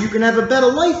die so you can have a better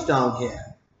life down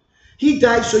here. He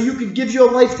died so you could give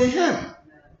your life to Him.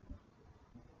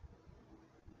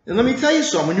 And let me tell you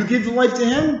something. When you give your life to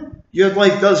Him, your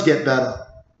life does get better.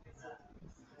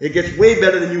 It gets way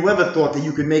better than you ever thought that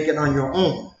you could make it on your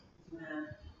own.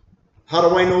 How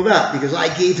do I know that? Because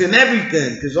I gave Him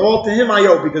everything. Because all to Him I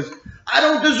owe. Because I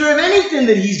don't deserve anything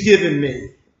that He's given me.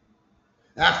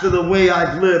 After the way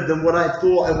I've lived and what I've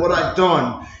thought and what I've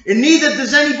done. And neither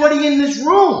does anybody in this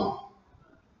room.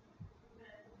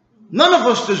 None of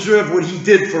us deserve what He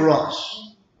did for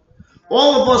us.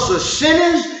 All of us are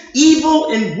sinners,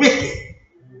 evil, and wicked.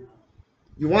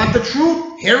 You want the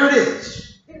truth? Here it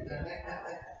is.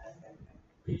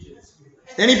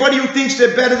 Anybody who thinks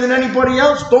they're better than anybody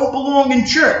else don't belong in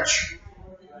church.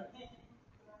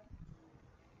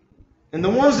 And the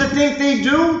ones that think they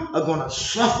do are going to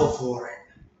suffer for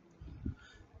it.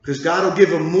 Because God will give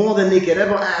them more than they could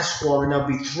ever ask for, and they'll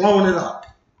be throwing it up.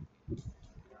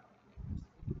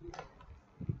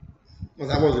 Well,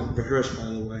 that wasn't rehearsed, by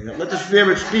the way. Let the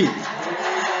Spirit speak.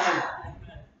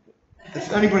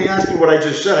 If anybody asked me what I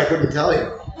just said, I couldn't tell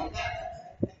you.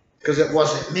 Because it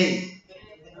wasn't me.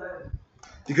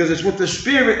 Because it's what the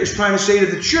Spirit is trying to say to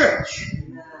the church.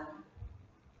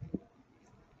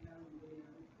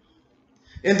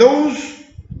 And those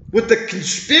with the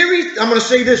conspiracy, I'm going to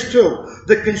say this too.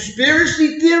 The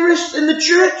conspiracy theorists in the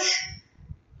church,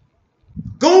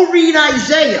 go read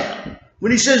Isaiah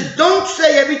when he says, don't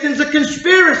say everything's a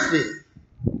conspiracy.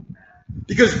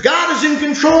 Because God is in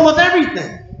control of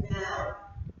everything.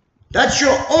 That's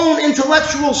your own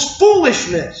intellectual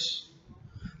foolishness.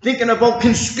 Thinking about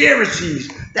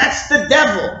conspiracies. That's the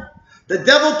devil. The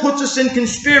devil puts us in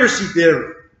conspiracy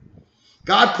theory.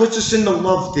 God puts us in the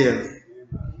love theory.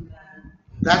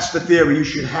 That's the theory you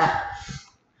should have.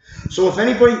 So if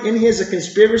anybody in here is a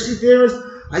conspiracy theorist,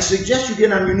 I suggest you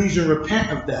get on your knees and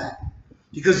repent of that.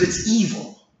 Because it's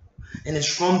evil. And it's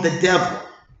from the devil.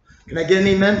 Can I get an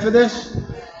amen for this?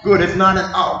 Good. If not,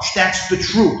 an ouch. That's the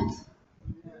truth.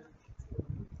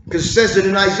 Because it says it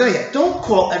in Isaiah. Don't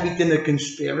call everything a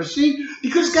conspiracy.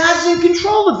 Because God's in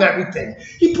control of everything.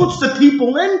 He puts the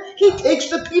people in. He takes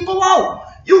the people out.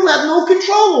 You have no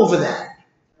control over that.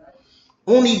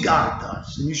 Only God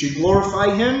does. And you should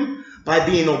glorify Him by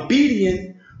being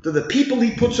obedient to the people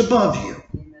He puts above you.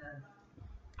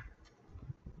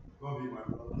 Love you, my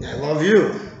brother. I love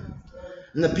you.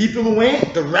 And the people who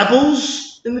ain't, the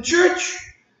rebels in the church,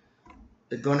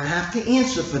 they're going to have to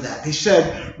answer for that. They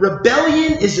said,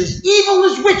 rebellion is as evil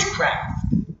as witchcraft.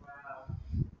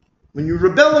 When you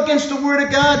rebel against the Word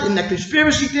of God, and the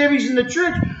conspiracy theories in the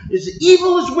church, is as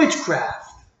evil as witchcraft.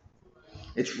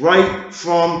 It's right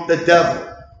from the devil.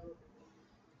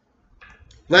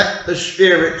 Let the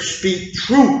Spirit speak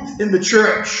truth in the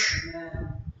church.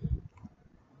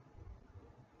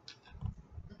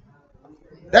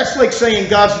 That's like saying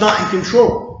God's not in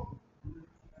control.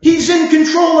 He's in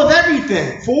control of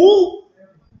everything, fool.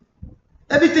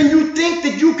 Everything you think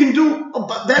that you can do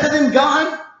better than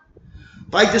God,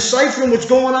 by deciphering what's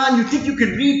going on, you think you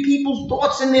can read people's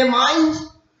thoughts in their minds?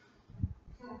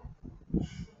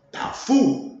 Now,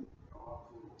 fool.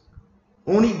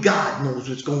 Only God knows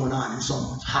what's going on in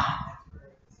someone's heart.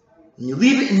 And you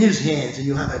leave it in His hands and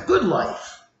you'll have a good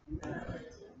life.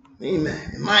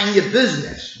 Amen. And mind your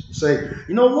business. Say,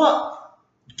 you know what?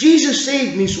 Jesus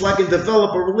saved me so I can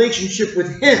develop a relationship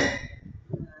with Him.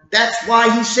 That's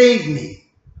why He saved me.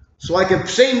 So I can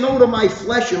say no to my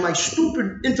flesh and my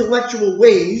stupid intellectual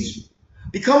ways,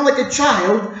 become like a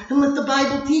child, and let the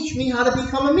Bible teach me how to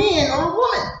become a man or a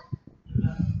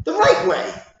woman. The right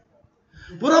way.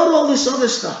 Without all this other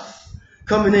stuff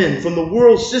coming in from the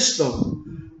world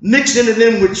system, mixing it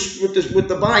in with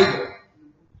the Bible.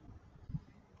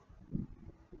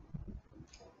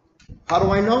 How do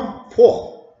I know?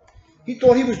 Paul. He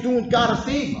thought he was doing God a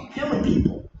favor, killing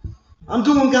people. I'm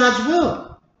doing God's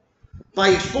will by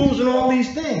exposing all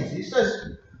these things. He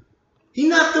says, he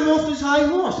knocked him off his high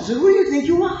horse. He said, who do you think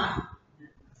you are?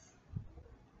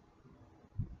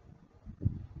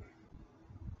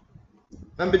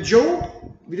 Remember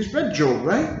Job? We just read Job,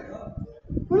 right?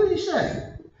 What did he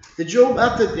say? Did Job,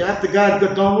 after God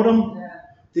got done with him,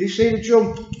 did he say to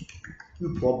Job,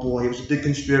 you poor boy, it was a big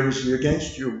conspiracy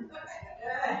against you?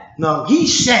 No, he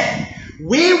said,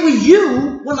 where were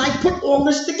you when I put all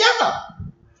this together?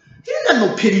 He didn't have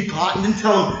no pity party and didn't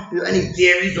tell him any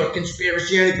theories or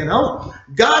conspiracy or anything else.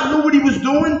 God knew what he was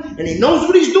doing, and he knows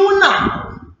what he's doing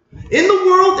now. In the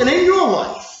world and in your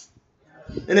life.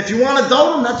 And if you want to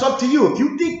doubt him, that's up to you. If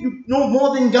you think you know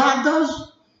more than God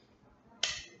does,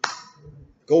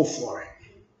 go for it.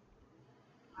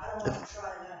 I don't want to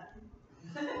try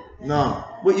that. No.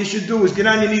 What you should do is get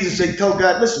on your knees and say, tell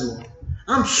God, listen, Lord,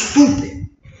 I'm stupid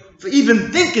for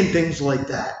even thinking things like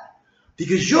that.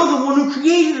 Because you're the one who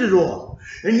created it all.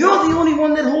 And you're the only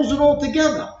one that holds it all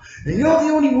together. And you're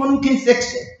the only one who can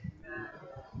fix it.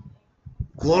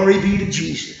 Glory be to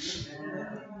Jesus.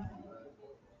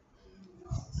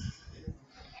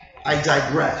 I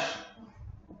digress.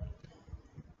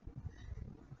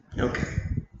 Okay.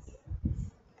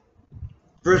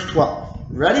 Verse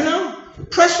 12. Ready now?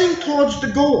 Pressing towards the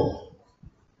goal.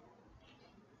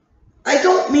 I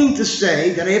don't mean to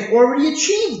say that I have already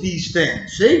achieved these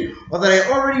things, see? Or that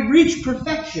I already reached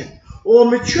perfection or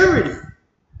maturity.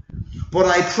 But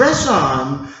I press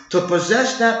on to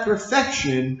possess that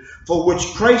perfection for which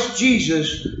Christ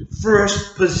Jesus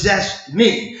first possessed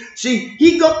me. See,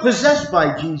 he got possessed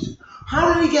by Jesus.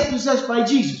 How did he get possessed by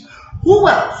Jesus? Who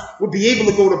else would be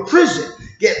able to go to prison,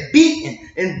 get beaten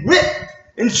and whipped,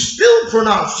 and still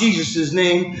pronounce Jesus'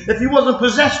 name if he wasn't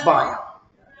possessed by him?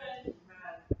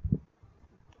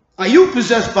 Are you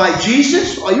possessed by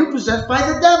Jesus or are you possessed by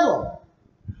the devil?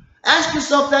 Ask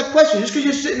yourself that question. Just because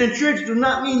you're sitting in church does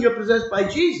not mean you're possessed by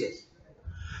Jesus.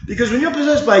 Because when you're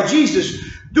possessed by Jesus,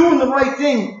 doing the right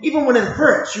thing, even when it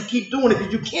hurts, you keep doing it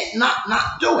because you can't not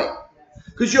do it.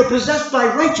 Because you're possessed by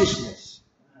righteousness,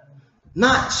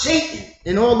 not Satan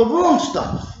and all the wrong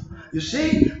stuff. You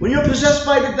see, when you're possessed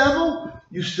by the devil,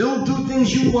 you still do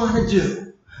things you want to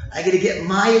do. I got to get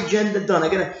my agenda done.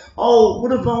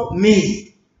 What about me?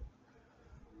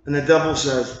 And the devil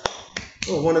says,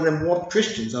 oh, one of them warped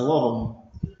Christians. I love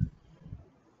them.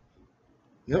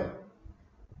 Yep.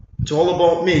 It's all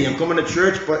about me. I'm coming to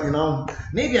church, but,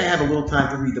 maybe I have a little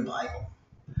time to read the Bible.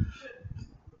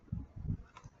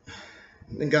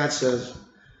 And God says,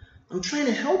 I'm trying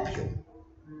to help you.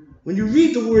 When you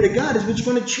read the Word of God, it's what's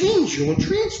going to change you and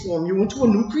transform you into a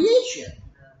new creation.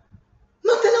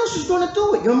 Nothing else is going to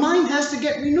do it. Your mind has to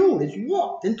get renewed. It's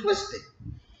warped and twisted.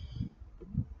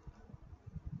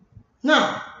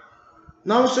 Now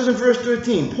it says in verse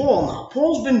 13,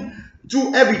 Paul's been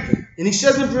through everything. And he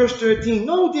says in verse 13,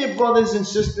 no, dear brothers and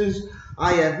sisters,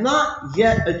 I have not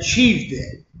yet achieved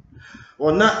it.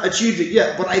 Or not achieved it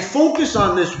yet, but I focus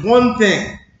on this one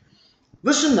thing.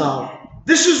 Listen now,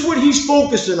 this is what he's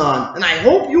focusing on, and I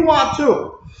hope you are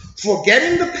too.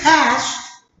 Forgetting the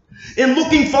past and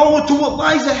looking forward to what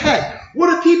lies ahead.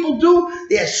 What do people do?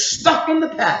 They're stuck in the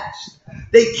past.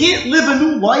 They can't live a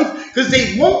new life because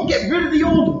they won't get rid of the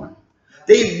old one.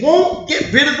 They won't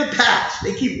get rid of the past.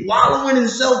 They keep wallowing in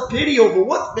self-pity over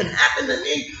what's been happening to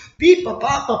me. Beep, pop,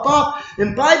 pop, pop.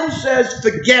 And Bible says,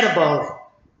 forget about it.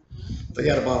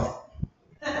 Forget about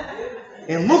it.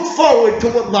 And look forward to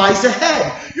what lies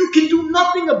ahead. You can do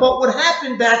nothing about what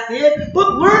happened back there,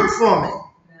 but learn from it.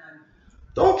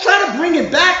 Don't try to bring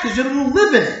it back because you don't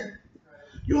live in it.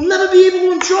 You'll never be able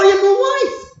to enjoy your new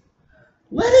life.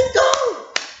 Let it go.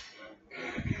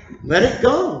 Let it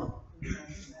go.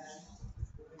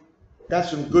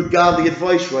 That's some good godly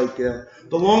advice right there.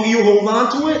 The longer you hold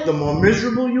on to it, the more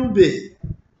miserable you'll be.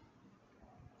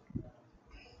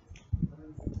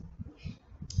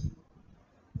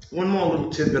 One more little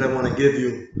tidbit I want to give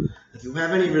you. If you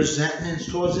have any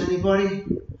resentments towards anybody,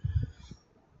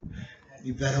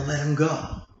 you better let them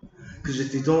go. Because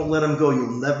if you don't let them go,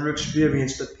 you'll never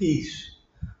experience the peace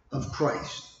of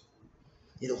Christ.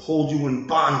 It'll hold you in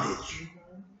bondage.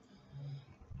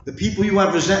 The people you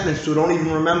have resentments to don't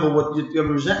even remember what you're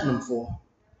resenting them for.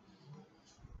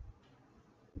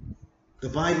 The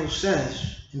Bible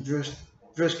says in 1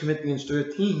 Corinthians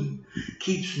 13,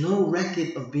 keeps no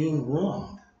record of being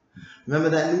wronged. Remember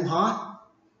that new heart?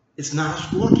 It's not a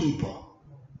scorekeeper.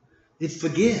 It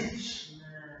forgives.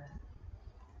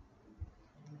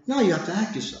 Now you have to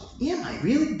ask yourself, am I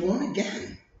really born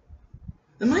again?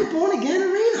 Am I born again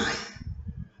or ain't I?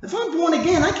 If I'm born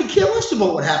again, I could care less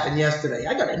about what happened yesterday.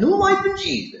 I got a new life in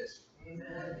Jesus. Amen.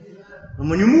 And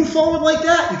when you move forward like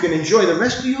that, you can enjoy the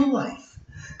rest of your life.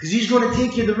 Because he's going to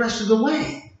take you the rest of the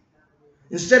way.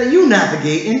 Instead of you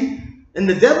navigating and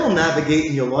the devil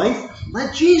navigating your life,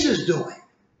 let Jesus do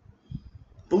it.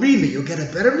 Believe me, you'll get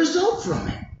a better result from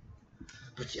it.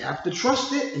 But you have to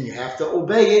trust it, and you have to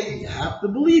obey it, and you have to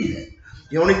believe it.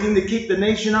 The only thing that kept the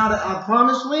nation out of our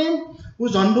promised land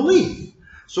was unbelief.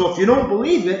 So if you don't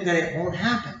believe it, then it won't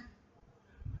happen.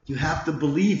 You have to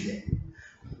believe it.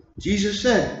 Jesus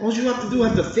said, all you have to do is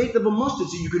have the faith of a mustard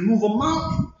seed. You can move a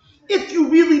mountain if you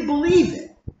really believe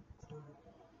it.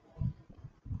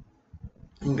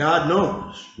 And God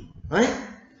knows, right?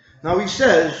 Now he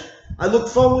says, I look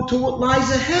forward to what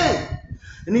lies ahead.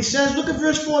 And he says, look at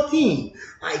verse 14.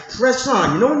 I press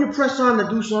on. You know when you press on to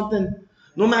do something?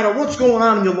 No matter what's going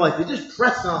on in your life, you just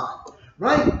press on.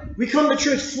 Right? We come to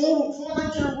church four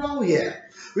nights in a row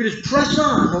here. We just press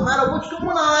on. No matter what's going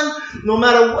on, no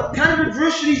matter what kind of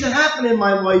adversities that happen in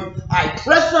my life, I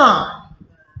press on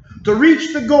to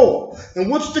reach the goal. And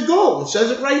what's the goal? It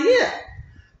says it right here.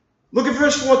 Look at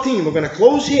verse 14. We're going to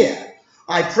close here.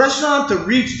 I press on to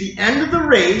reach the end of the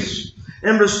race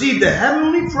and receive the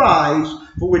heavenly prize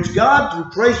for which God,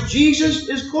 through Christ Jesus,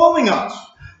 is calling us.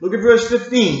 Look at verse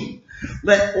 15.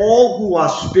 Let all who are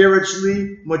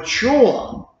spiritually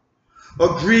mature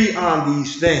agree on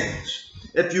these things.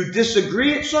 If you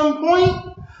disagree at some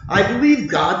point, I believe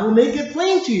God will make it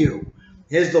plain to you.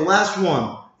 Here's the last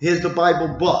one. Here's the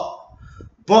Bible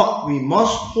but we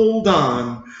must hold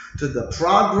on to the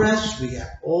progress we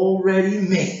have already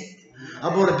made. How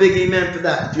about a big amen for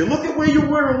that? If you look at where you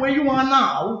were and where you are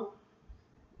now,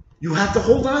 you have to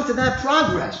hold on to that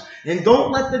progress. And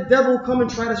don't let the devil come and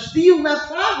try to steal that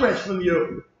progress from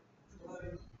you.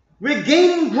 We're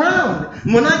gaining ground.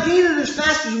 And we're not gaining it as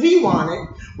fast as we want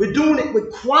it. We're doing it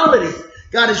with quality.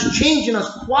 God is changing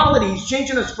us quality. He's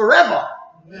changing us forever.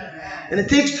 And it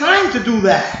takes time to do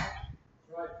that.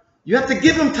 You have to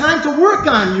give him time to work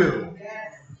on you.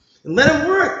 And let him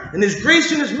work. And his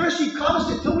grace and his mercy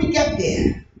covers it till we get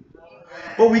there.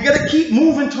 But we got to keep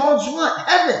moving towards what?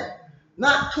 Heaven.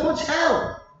 Not towards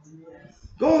hell.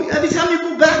 Every time you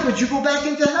go backwards, you go back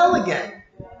into hell again.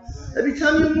 Every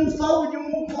time you move forward, you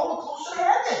move forward closer to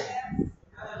heaven.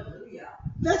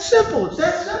 That's simple. It's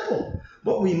that simple.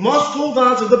 But we must hold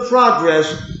on to the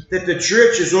progress that the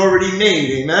church has already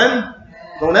made. Amen?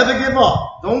 Don't ever give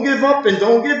up. Don't give up and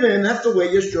don't give in. That's the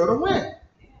way you're sure to win.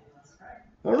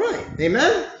 All right.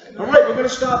 Amen? All right, we're going to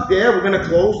stop there. We're going to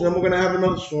close, and then we're going to have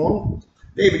another song.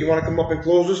 David, you want to come up and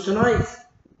close us tonight?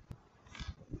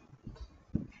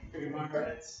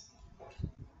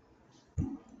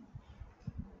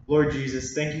 Lord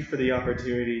Jesus, thank you for the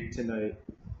opportunity tonight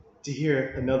to hear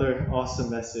another awesome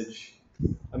message.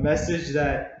 A message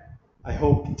that I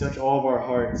hope can touch all of our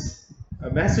hearts. A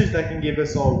message that can give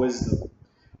us all wisdom.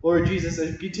 Lord Jesus,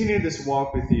 as we continue this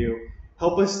walk with you,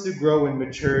 help us to grow in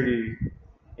maturity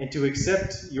and to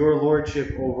accept your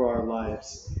lordship over our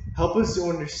lives. Help us to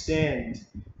understand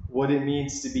what it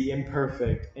means to be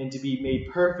imperfect and to be made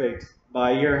perfect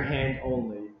by your hand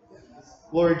only.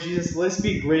 Lord Jesus, let's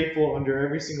be grateful under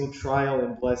every single trial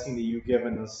and blessing that you've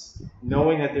given us,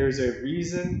 knowing that there's a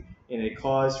reason and a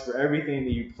cause for everything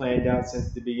that you planned out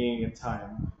since the beginning of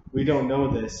time. We don't know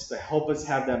this, but help us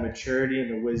have that maturity and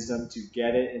the wisdom to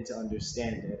get it and to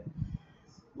understand it.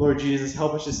 Lord Jesus,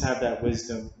 help us just have that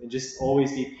wisdom and just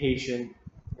always be patient,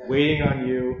 waiting on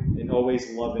you, and always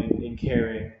loving and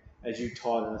caring as you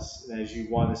taught us and as you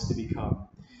want us to become.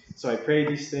 So I pray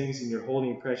these things in your holy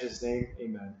and precious name.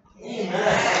 Amen. Amen.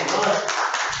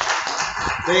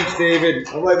 Thanks, David.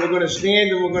 All right, we're going to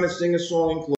stand and we're going to sing a song.